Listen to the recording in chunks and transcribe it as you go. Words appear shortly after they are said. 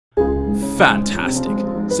Fantastic.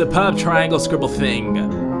 Superb triangle scribble thing.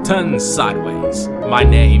 Turn sideways. My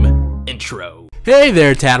name, intro. Hey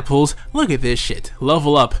there, tadpoles. Look at this shit.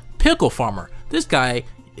 Level Up Pickle Farmer. This guy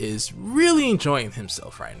is really enjoying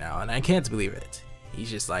himself right now, and I can't believe it. He's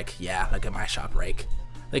just like, yeah, look at my sharp rake.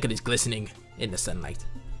 Look at it glistening in the sunlight.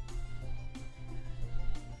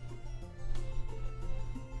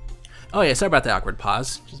 Oh yeah, sorry about the awkward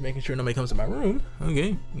pause. Just making sure nobody comes to my room.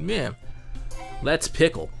 Okay, yeah. Let's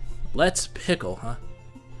pickle. Let's pickle, huh?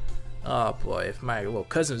 Oh boy, if my little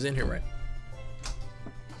cousin's in here right.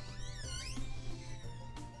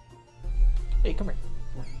 Hey, come here.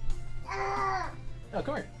 No,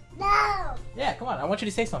 come here. No! Yeah, come on, I want you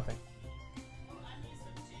to say something.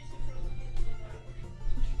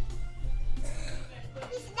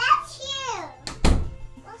 It's not you!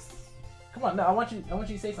 Come on, no, I want you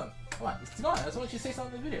to say something. Come on, it's gone. I just want you to say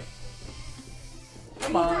something in the video.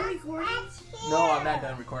 Come on. No, I'm not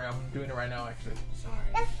done recording. I'm doing it right now, actually.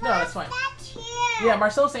 Sorry. No, that's fine. Yeah,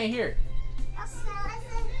 Marcel's ain't here.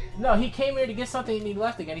 No, he came here to get something and he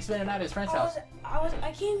left again. He spent the night at his friend's house.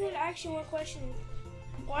 I came here to ask you one question.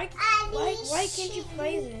 Why can't you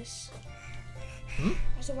play this? Hmm?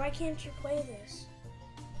 I said, why can't you play this?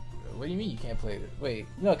 What do you mean you can't play it? Wait,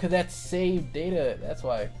 no, because that's saved data. That's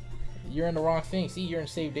why. You're in the wrong thing. See, you're in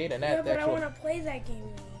saved data. Not Yeah, but actual... I want to play that game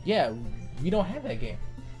though. Yeah, we don't have that game.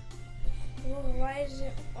 Well, why is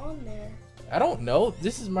it on there? I don't know.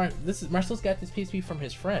 This is Marcel's got this PSP from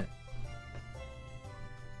his friend.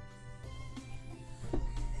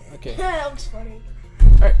 Okay. That looks funny.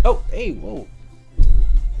 Alright. Oh, hey, whoa.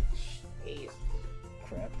 Jeez.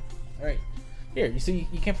 Crap. Alright. Here, you see,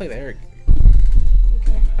 you can't play that, Eric.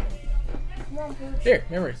 Okay. Come on, Pooch. Here,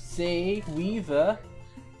 remember, say we the.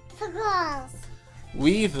 Pickles!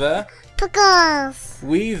 We the. Pickles!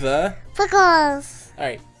 We the. Pickles!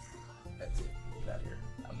 Alright. That's it. Get out of here.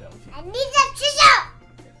 I'm done with you. I need some tissue!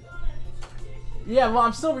 Yeah, well,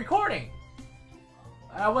 I'm still recording.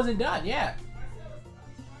 I wasn't done, yeah.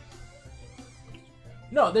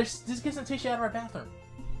 No, just get some tissue out of our bathroom.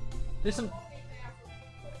 There's some.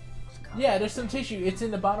 Yeah, there's some tissue. It's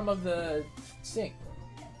in the bottom of the sink.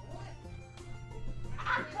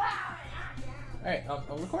 Alright, I'm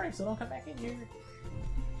recording, so don't come back in here.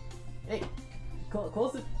 Hey,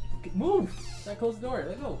 close the. Move! Gotta close the door.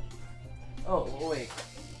 Let go. Oh, wait.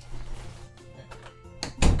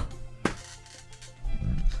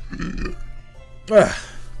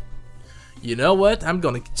 You know what? I'm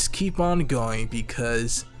gonna just keep on going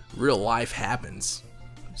because real life happens.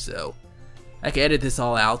 So, I can edit this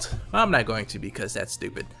all out. But I'm not going to because that's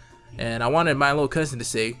stupid. And I wanted my little cousin to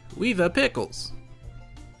say, "We the pickles."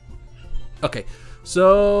 Okay,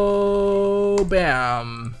 so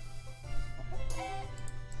bam.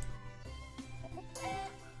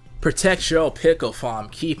 Protect your pickle farm.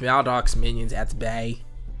 Keep Maldock's minions at bay.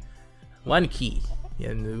 One key.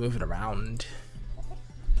 Yeah, move it around.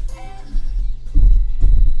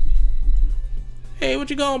 Hey,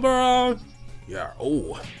 what you going, bro? Yeah.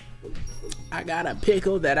 Oh, I got a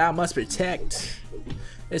pickle that I must protect.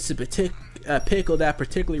 It's a pickle that I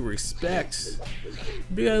particularly respect.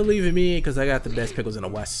 You gotta leave it me because I got the best pickles in the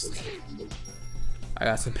West. I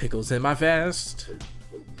got some pickles in my vest.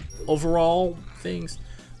 Overall things.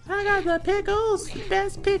 I got the pickles,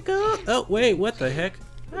 best pickles. Oh wait, what the heck?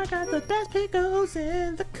 I got the best pickles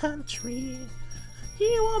in the country.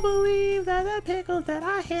 You won't believe that the pickles that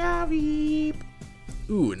I have.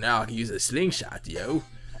 Ooh, now I can use a slingshot, yo.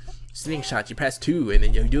 Slingshot, you press 2 and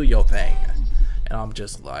then you do your thing. And I'm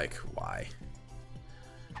just like, why?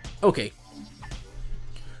 Okay.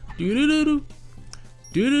 Do do do do.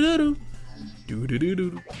 Do do do do. Do do do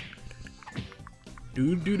do.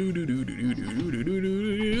 Do do do do do do do do do.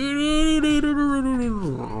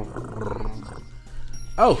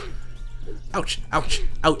 Oh. Ouch, ouch,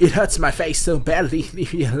 oh, it hurts my face so badly.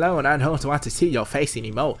 Leave me alone, I don't want to see your face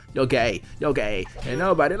anymore. You're gay, and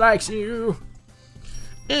nobody likes you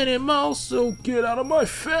anymore, so get out of my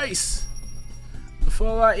face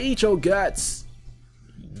before I eat your guts.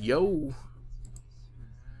 Yo.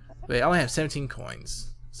 Wait, I only have 17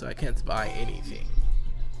 coins, so I can't buy anything.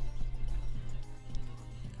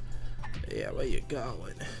 Yeah, where you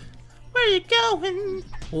going? Where you going?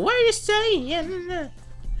 Where you staying?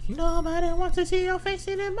 Nobody wants to see your face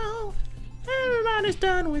anymore. Everybody's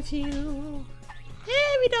done with you.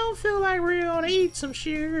 If you don't feel like we're gonna eat some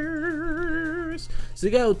shears. So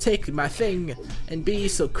go take my thing and be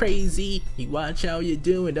so crazy. You watch how you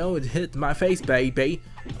do and don't hit my face, baby.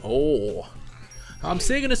 Oh. I'm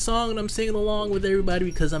singing a song and I'm singing along with everybody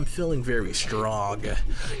because I'm feeling very strong.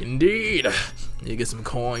 Indeed. You get some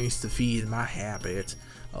coins to feed my habit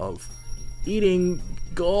of eating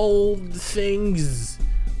gold things.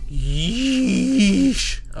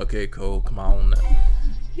 Yeesh. Okay, Cole, come on.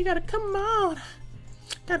 You gotta come on.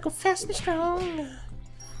 Gotta go fast and strong.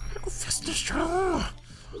 Gotta go fast and strong.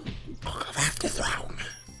 Go fast and strong.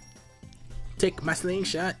 Take my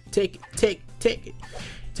slingshot. Take it. Take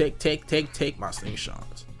my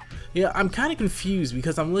slingshot. Yeah, I'm kind of confused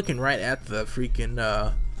because I'm looking right at the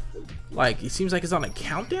freaking, like, it seems like it's on a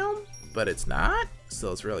countdown, but it's not,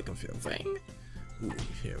 so it's really confusing. Ooh,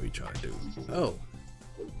 here we trying to do. Oh.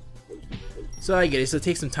 So I get it, so it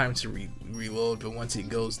takes some time to reload, but once it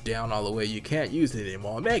goes down all the way, you can't use it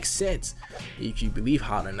anymore. It makes sense if you believe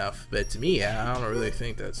hard enough, but to me, I don't really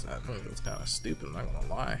think that's, I think that's kind of stupid, I'm not gonna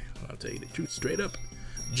lie. I'll tell you the truth straight up.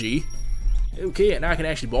 G. Okay, now I can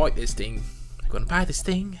actually buy this thing. I'm gonna buy this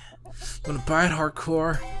thing. I'm gonna buy it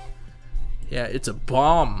hardcore. Yeah, it's a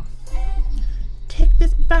bomb. Take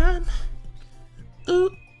this bomb.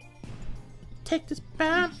 Ooh. Take this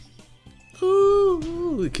bomb.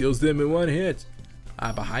 Ooh. It kills them in one hit.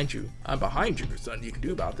 I'm behind you. I'm behind you. There's nothing you can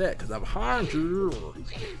do about that because I'm behind you.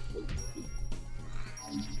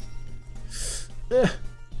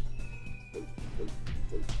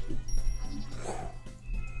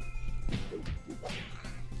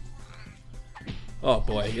 Oh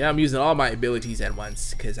boy, yeah, I'm using all my abilities at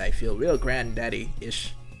once because I feel real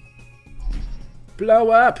granddaddy-ish.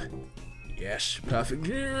 Blow up! Yes, perfect.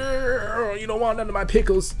 You don't want none of my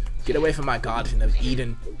pickles. Get away from my Garden of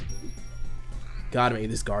Eden. God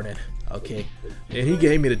made this garden, okay? And he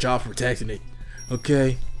gave me the job for protecting it,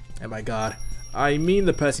 okay? And my God, I mean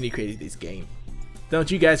the person who created this game.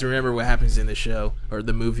 Don't you guys remember what happens in the show or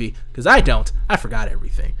the movie? Because I don't. I forgot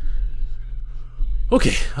everything.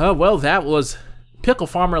 Okay, well, that was Pickle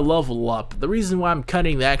Farmer Level Up. The reason why I'm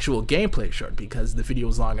cutting the actual gameplay short because the video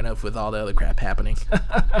was long enough with all the other crap happening.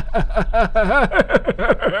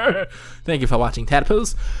 Thank you for watching,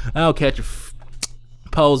 Tadpoles. I'll catch you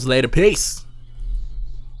pose later. Peace.